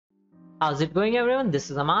How's it going, everyone?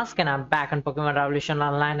 This is Amaske and I'm back on Pokemon Revolution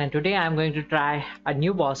Online, and today I'm going to try a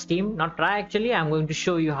new boss team. Not try actually, I'm going to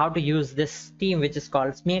show you how to use this team which is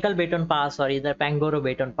called Smeargle Baton Pass or either Pangoro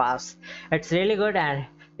Baton Pass. It's really good and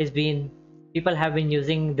people have been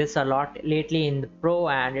using this a lot lately in the pro,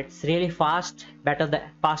 and it's really fast,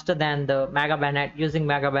 faster than the Mega Banet, using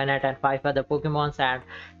Mega Banet and 5 other Pokemons, and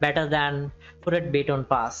better than Furet Baton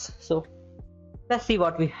Pass. So let's see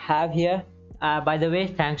what we have here. By the way,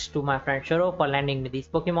 thanks to my friend Shiro for lending me these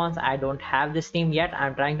Pokemons. I don't have this team yet.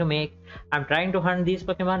 I'm trying to hunt these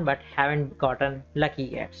Pokemon, but haven't gotten lucky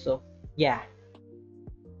yet. So yeah.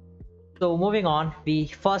 So moving on, we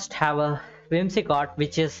first have a Whimsicott,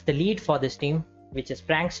 which is the lead for this team, which is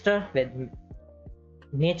Prankster with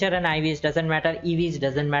nature and IVs doesn't matter, EVs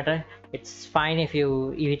doesn't matter. It's fine if you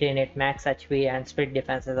retain it max HP and split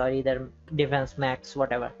defenses or either defense max,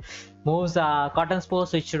 whatever. Moves are Cotton Spore,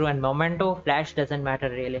 Switcheroo and Memento. Flash doesn't matter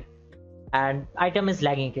really. And item is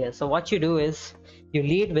Lagging Tail. So what you do is you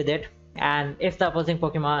lead with it, and if the opposing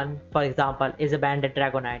Pokemon, for example, is a Banded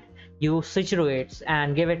Dragonite, you Switcheroo it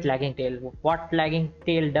and give it Lagging Tail. What Lagging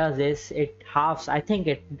Tail does is it halves, I think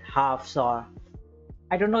it halves, or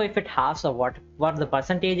I don't know if it halves or what the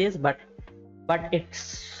percentage is, but it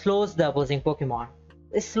slows the opposing Pokemon.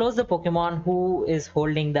 It slows the Pokemon who is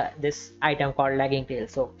holding this item called Lagging Tail.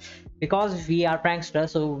 So because we are Prankster,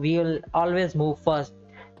 so we will always move first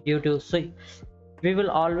using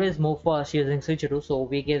Switcheroo. So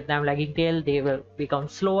we give them Lagging Tail, they will become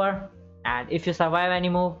slower. And if you survive any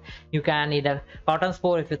move, you can either Cotton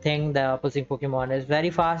Spore if you think the opposing Pokemon is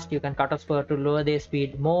very fast. You can Cotton Spore to lower their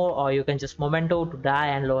speed more, or you can just Memento to die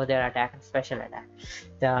and lower their attack and special attack.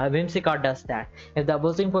 The Whimsicott does that. If the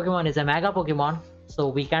opposing Pokemon is a Mega Pokemon, so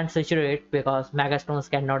we can't Switcheroo it because Mega Stones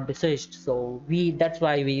cannot be switched. So that's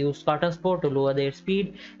why we use Cotton Spore to lower their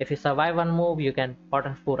speed. If you survive one move, you can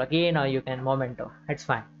Cotton Spore again, or you can Memento. It's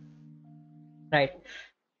fine, right?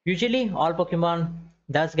 Usually all Pokemon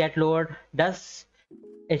does get lowered.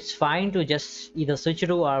 It's fine to just either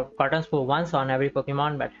Switcheroo or Cotton Spore once on every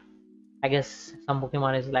Pokemon, but I guess some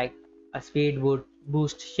Pokemon is like a speed would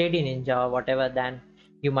boost Shady Ninja or whatever, then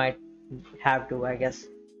you might have to, I guess.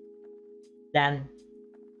 Then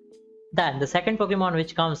the second Pokemon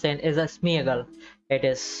which comes in is a Smeargle. It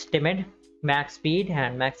is timid, max speed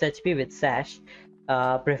and max HP with Sash.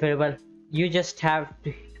 Preferable. You just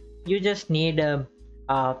need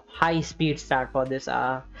high speed start for this,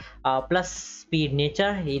 plus speed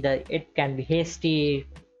nature. Either it can be hasty,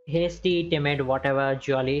 timid, whatever,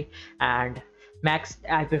 jolly, and max.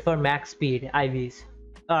 I prefer max speed IVs,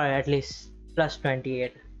 or at least plus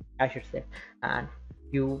 28 I should say, and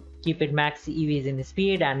you keep it max EVs in the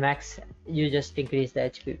speed, and max you just increase the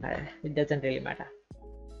HP. It doesn't really matter,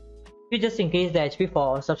 you just increase the HP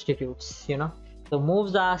for substitutes, So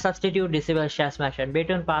moves are Substitute, Disable, Shell Smash and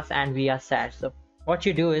Baton Pass, and we are Sash. So what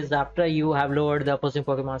you do is, after you have lowered the opposing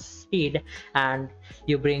Pokemon's speed and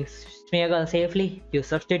you bring Smeargle safely, you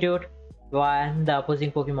substitute when the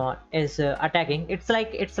opposing Pokemon is attacking. It's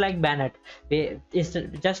like Banet.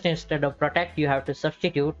 Instead of protect, you have to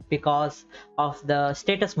substitute because of the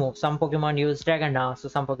status move. Some Pokemon use Dragon Dance, so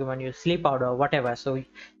some Pokemon use Sleep Powder, whatever. So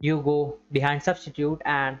you go behind substitute,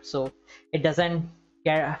 and so it doesn't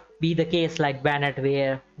be the case like Banet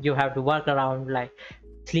where you have to work around like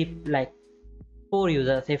Spore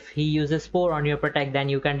users. If he uses Spore on your protect, then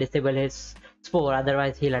you can disable his Spore,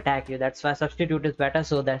 otherwise he'll attack you. That's why substitute is better,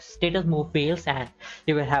 so the status move fails and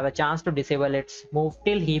you will have a chance to disable its move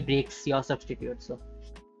till he breaks your substitute. So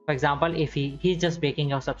for example, if he's just breaking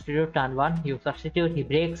your substitute turn 1, you substitute, he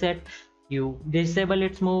breaks it, you disable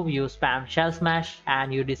its move, you spam Shell Smash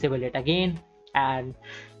and you disable it again, and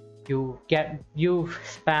you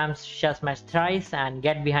spam Shell Smash thrice and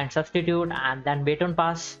get behind substitute, and then Baton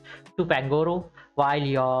Pass to Pangoro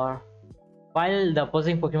while the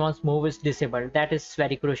opposing Pokemon's move is disabled. That is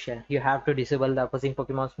very crucial. You have to disable the opposing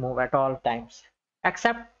Pokemon's move at all times,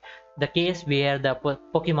 except the case where the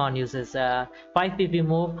Pokemon uses a 5 PP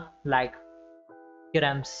move like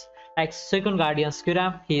Kyuram's, like Suicune Guardian's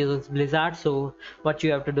Kyurem. He uses Blizzard, so what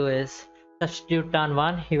you have to do is substitute turn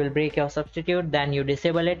 1, he will break your substitute, then you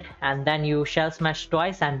disable it, and then you Shell Smash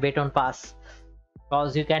twice and Baton Pass,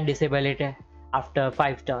 because you can disable it after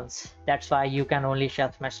 5 turns. That's why you can only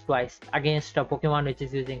Shell Smash twice against a Pokemon which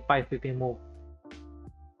is using 5 PP move.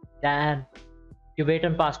 Then you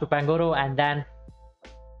Baton Pass to Pangoro, and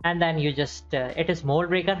then you just it is Mold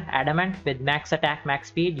Breaker, Adamant with max attack, max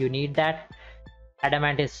speed. You need that.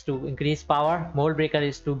 Adamant is to increase power, Mold Breaker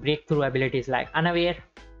is to break through abilities like Unaware,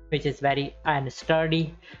 which is and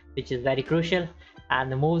Sturdy, which is very crucial. And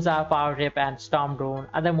the moves are Power Rip and Storm Drone.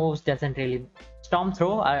 Other moves doesn't really. Storm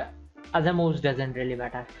Throw other moves doesn't really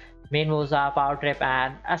matter. Main moves are Power Trip,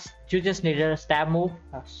 and as you just needed a stab move,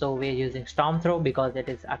 so we're using Storm Throw because it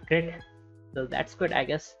is a crit, so that's good, I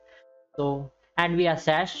guess. So, and we are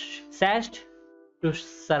sashed to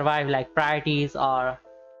survive like priorities, or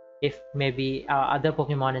if maybe our other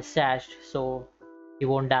Pokemon is sashed, so he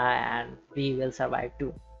won't die and we will survive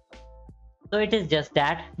too. So it is just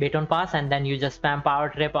that Baton Pass, and then you just spam Power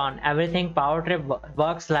Trip on everything. Power Trip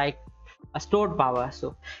works like a stored power,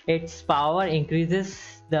 so its power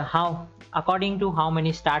increases the how according to how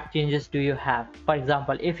many start changes do you have. For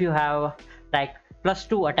example, if you have like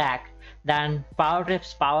 +2 attack, then Power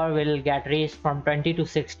Trip's power will get raised from 20 to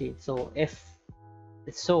 60.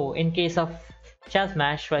 So in case of Shell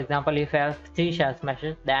Smash, for example, if you have 3 Shell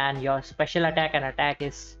Smashes, then your special attack and attack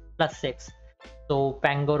is +6. So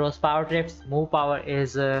Pangoro's Power Trip's move power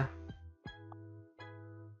is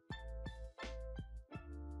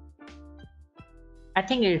I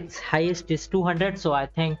think its highest is 200, so I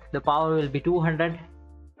think the power will be 200.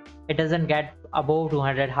 It doesn't get above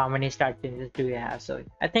 200. How many start changes do you have? So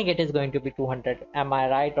I think it is going to be 200. Am I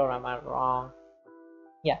right or am I wrong?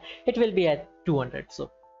 Yeah, it will be at 200. So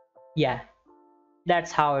yeah,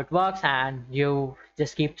 that's how it works. And you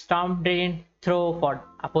just keep Storm Drain throw for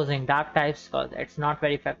opposing dark types because it's not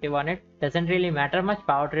very effective on it. Doesn't really matter much.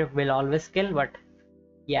 Power Trip will always kill, but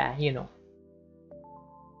yeah,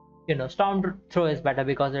 Storm Throw is better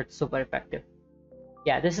because it's super effective.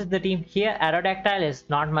 Yeah, this is the team here. Aerodactyl is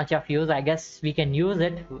not much of use. I guess we can use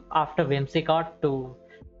it after Whimsicott to,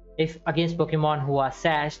 if against Pokemon who are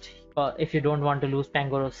sashed, or if you don't want to lose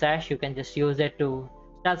Pangoro's sash, you can just use it to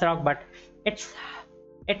Stealth Rock. But it's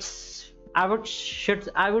I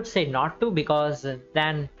would say not to, because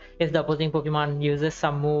then if the opposing Pokemon uses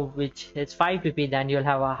some move which is 5 PP, then you'll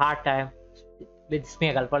have a hard time with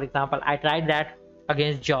Smeargle. For example, I tried that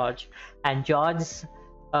against George, and George's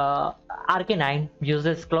Arcanine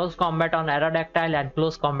uses close combat on Aerodactyl and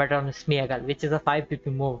close combat on Smeargle, which is a 5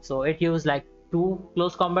 PP move. So it used like 2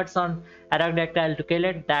 close combats on Aerodactyl to kill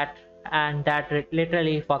it. That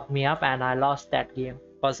literally fucked me up, and I lost that game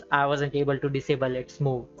because I wasn't able to disable its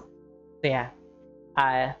move. So yeah,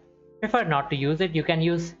 I prefer not to use it. You can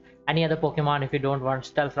use any other Pokemon if you don't want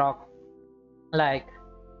Stealth Rock, like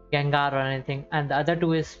Gengar or anything. And the other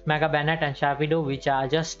two is Mega Bennett and Sharpedo, which are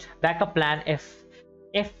just backup plan if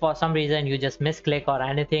for some reason you just misclick or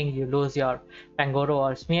anything, you lose your Pangoro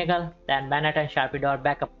or Smeargle, then Bennett and Sharpedo are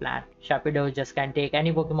backup plan. Sharpedo just can take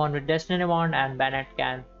any Pokemon with Destiny Bond, and Bennett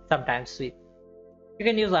can sometimes sweep. You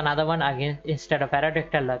can use another one again instead of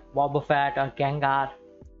Aerodactyl, like Wobbuffet or Gengar.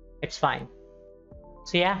 It's fine.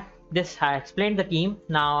 So yeah, this I explained the team.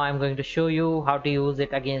 Now I'm going to show you how to use it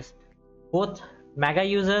against both Mega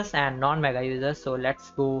users and non-Mega users. So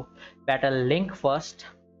let's go battle Link first.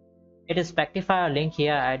 It is Spectify or Link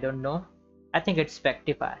here, I don't know. I think it's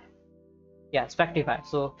Spectify. Yeah, Spectify.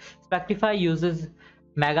 So Spectify uses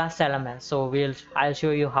Mega Salamence. So I'll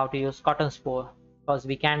show you how to use Cotton Spore, because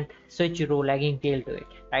we can't switch to Lagging Tail to it,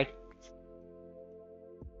 right?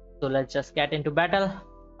 So let's just get into battle.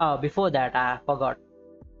 Oh, before that, I forgot.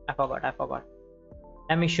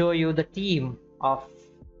 Let me show you the team of,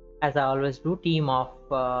 as I always do, team of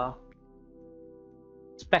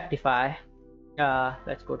Spectify.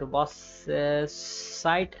 Let's go to boss's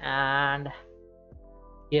site, and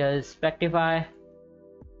here's Spectify.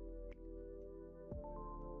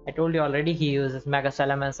 I told you already he uses Mega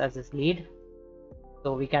Salamence as his lead,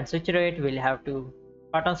 so we can switch to it. We'll have to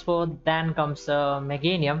Cotton Spore. Then comes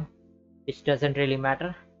Meganium, which doesn't really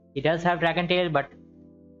matter. He does have Dragon Tail, but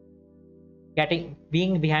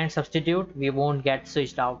being behind Substitute, we won't get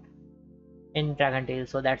switched out in Dragon Tail,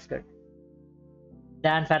 so that's good.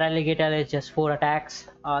 Then Feraligatr is just 4 attacks,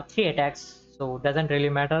 3 attacks, so doesn't really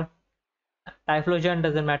matter. Typhlosion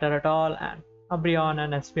doesn't matter at all, and Umbreon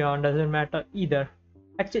and Espeon doesn't matter either.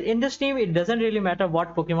 Actually, in this team, it doesn't really matter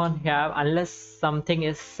what Pokemon you have unless something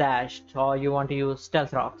is sashed or you want to use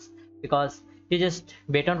Stealth Rocks, because you just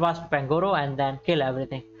Baton Pass Pangoro and then kill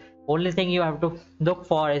everything. Only thing you have to look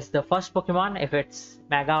for is the first Pokemon, if it's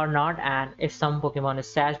Mega or not, and if some Pokemon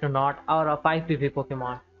is sashed or not, or a 5 PP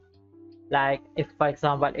Pokemon. Like if, for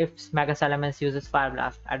example, if Mega Salamence uses Fire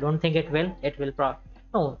Blast, I don't think it will. It will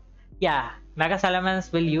Mega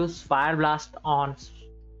Salamence will use Fire Blast on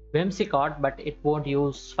Whimsicott, but it won't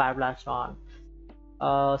use Fire Blast on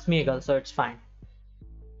Smeargle, so it's fine.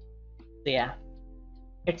 So yeah,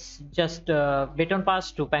 it's just Baton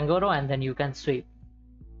Pass to Pangoro, and then you can sweep.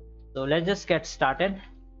 So let's just get started.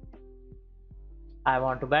 I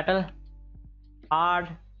want to battle hard.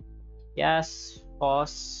 Yes,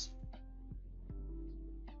 pause.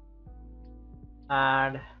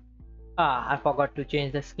 And I forgot to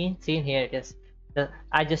change the scene. Here it is.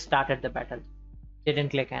 I just started the battle. Didn't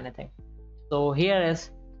click anything. So here is,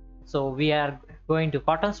 so we are going to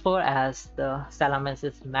Cotton Spore as the Salamence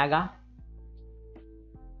is Mega.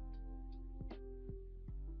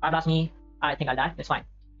 Blast me. I think I'll die. It's fine.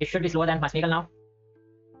 It should be slower than my Smeargle now.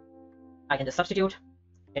 I can just substitute.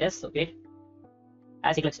 It is so great.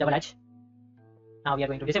 As he clicks double edge. Now we are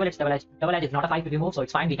going to disable its double edge. Double edge is not a 5 to move, so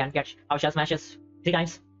it's fine. We can catch our shell smashes 3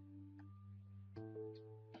 times.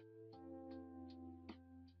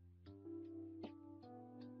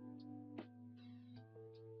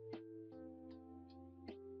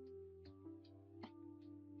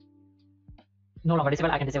 No longer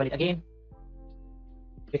disable. I can disable it again.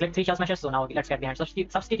 We click 3 shell smashes, so now let's get behind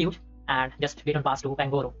substitute and just Baton pass to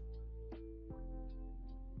Pangoro.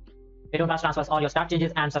 Baton pass transfers all your start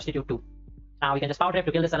changes and substitute too. Now we can just power trip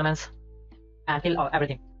to kill these elements and kill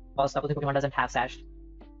everything, because the opposing Pokemon doesn't have Sash.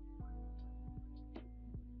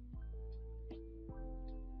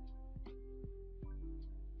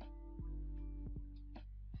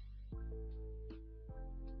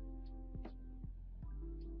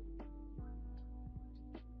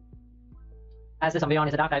 As this Umbreon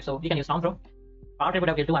is a dark type, so we can use Storm Throw. Power Trip would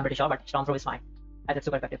have killed 2, I'm pretty sure, but Storm Throw is fine, as it's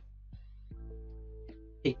super effective.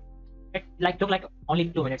 See, it took only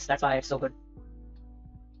 2 minutes, that's why it's so good.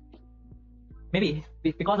 Maybe,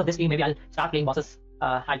 because of this team, maybe I'll start playing bosses.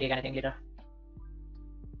 I'll take anything later.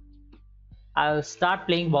 I'll start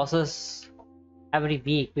playing bosses every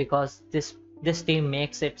week because this team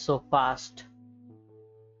makes it so fast.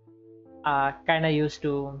 Kinda used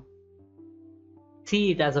to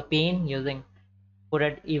see it as a pain using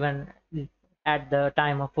Puret, even at the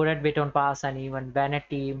time of Puret Baton Pass and even Bennett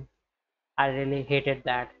team. I really hated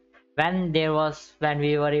that. When we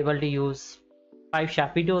were able to use 5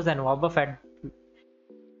 Shapitos and Wobbuffet,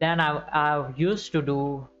 then I used to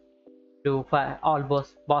do all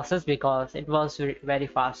bosses because it was very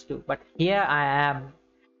fast too. But here I am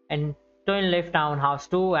in Twin Lift Town House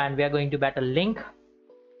 2 and we are going to battle Link,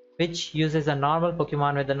 which uses a normal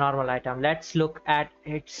Pokemon with a normal item. Let's look at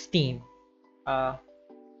its team.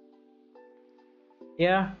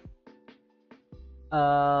 Here,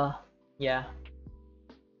 yeah.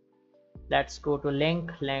 Let's go to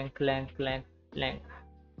Link.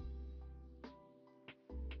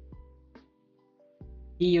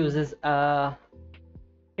 He uses a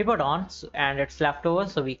Hippodon and it's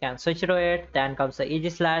leftovers, so we can switch to it. Then comes the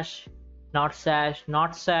Aegislash, not sashed,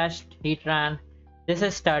 Heatran. This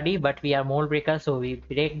is sturdy, but we are mold breaker, so we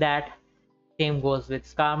break that. Same goes with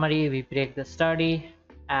Skarmory, we break the sturdy,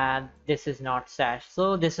 and this is not sash.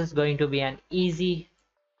 So this is going to be an easy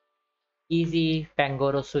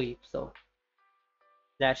Pangoro sweep. So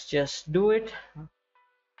let's just do it.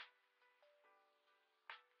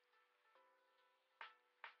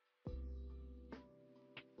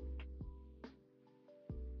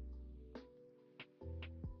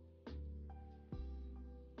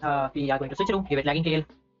 We are going to switch to give it Lagging Tail.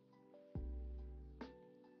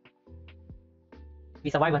 We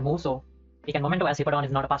survive one move, so we can Memento as Hippodon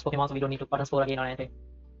is not a fast Pokemon, so we don't need to Cotton Spore again or anything.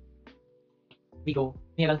 We go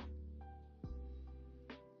Smeargle.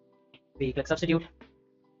 We click substitute.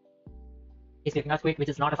 He's clicking Earthquake, which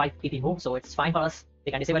is not a 5 PP move, so it's fine for us.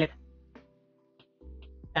 They can disable it.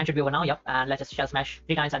 Time should be over now, yep. And let's just Shell Smash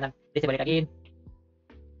 3 times and then disable it again.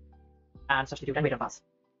 And substitute and Baton Pass.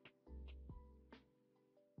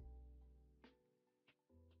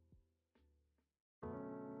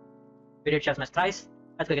 We did Shell Smash thrice.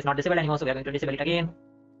 Earthquake is not disabled anymore, so we are going to disable it again.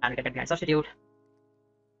 And we can get behind substitute.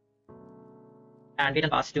 And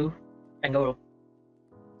Baton Pass to Pangoro.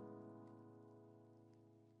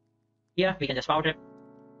 Here we can just power trip.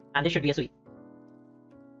 And this should be a sweep.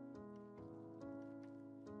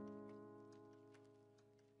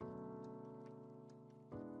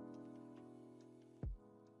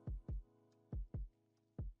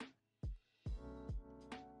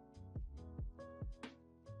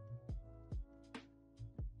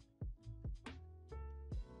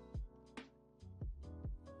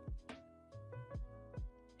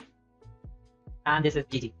 And this is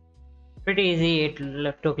GG. Pretty easy. It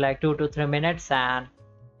took like 2 to 3 minutes and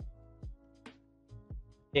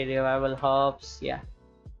the revival herbs. Yeah.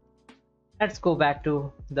 Let's go back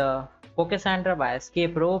to the Poke Center by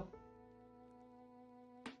Escape Rope.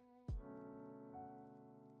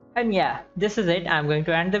 And yeah, this is it. I'm going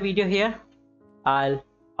to end the video here. I'll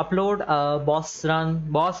upload boss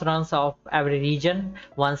runs of every region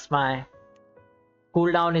once my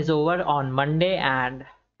cooldown is over on Monday, and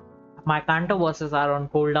my Kanto bosses are on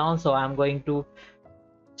cooldown, so I'm going to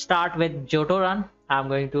start with Johto run. I'm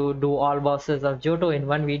going to do all bosses of Johto in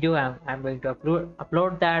one video, and I'm going to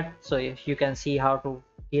upload that, so if you can see how to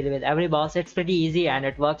deal with every boss. It's pretty easy and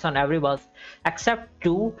it works on every boss except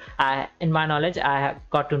two. In my knowledge, I have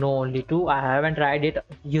got to know only two. I haven't tried it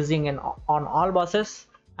using on all bosses,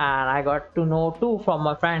 and I got to know two from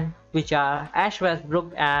my friend, which are Ash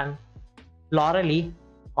Westbrook and Lorelei,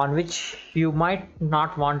 on which you might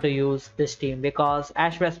not want to use this team because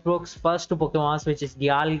Ash Westbrook's first two Pokemons, which is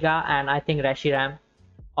Dialga and I think Reshiram,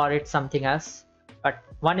 or it's something else, but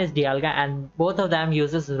one is Dialga, and both of them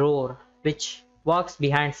uses Roar, which works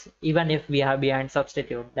behind even if we are behind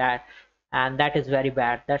substitute, and that is very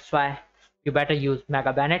bad. That's why you better use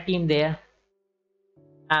Mega Bennett team there.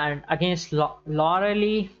 And against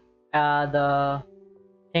Lorelei, the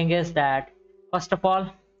thing is that first of all,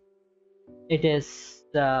 it is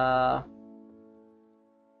the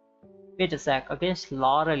wait a sec, against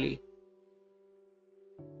Lorelei.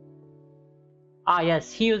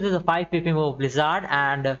 Yes, he uses a 5 PP move Blizzard,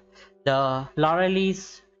 and the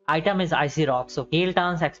Lorelei's item is Icy Rock, so Hail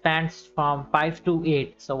turns expands from 5 to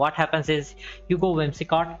 8. So what happens is you go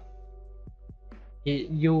Whimsicott,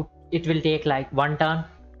 it will take like one turn.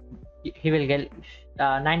 He will get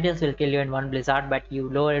Ninetales will kill you in one Blizzard, but you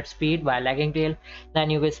lower its speed by Lagging Tail. Then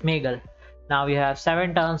you go Smeargle. Now you have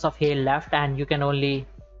 7 turns of Hail left, and you can only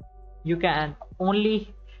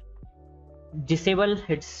disable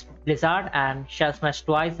its Blizzard and Shell Smash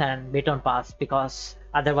twice and Baton pass, because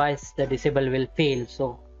otherwise the disable will fail.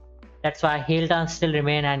 So that's why Hail turns still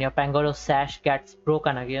remain, and your Pangoro Sash gets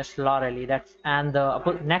broken against Lorelei. And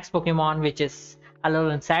the next Pokemon, which is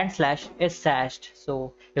Alolan Sandslash, is sashed,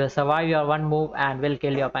 so you will survive your one move and will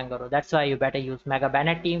kill your Pangoro. That's why you better use Mega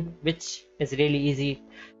Bennett team, which is really easy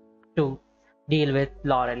to deal with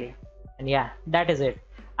Lorelei. And yeah, that is it.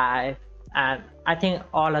 I think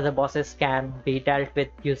all other bosses can be dealt with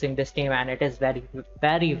using this team, and it is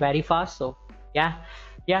very fast. So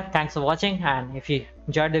yeah, thanks for watching, and if you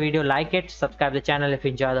enjoyed the video, like it, subscribe the channel if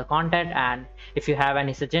you enjoy the content, and if you have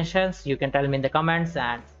any suggestions, you can tell me in the comments.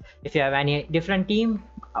 And if you have any different team,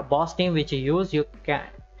 a boss team which you use, you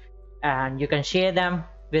can share them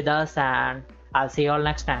with us, and I'll see you all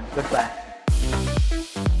next time. Goodbye.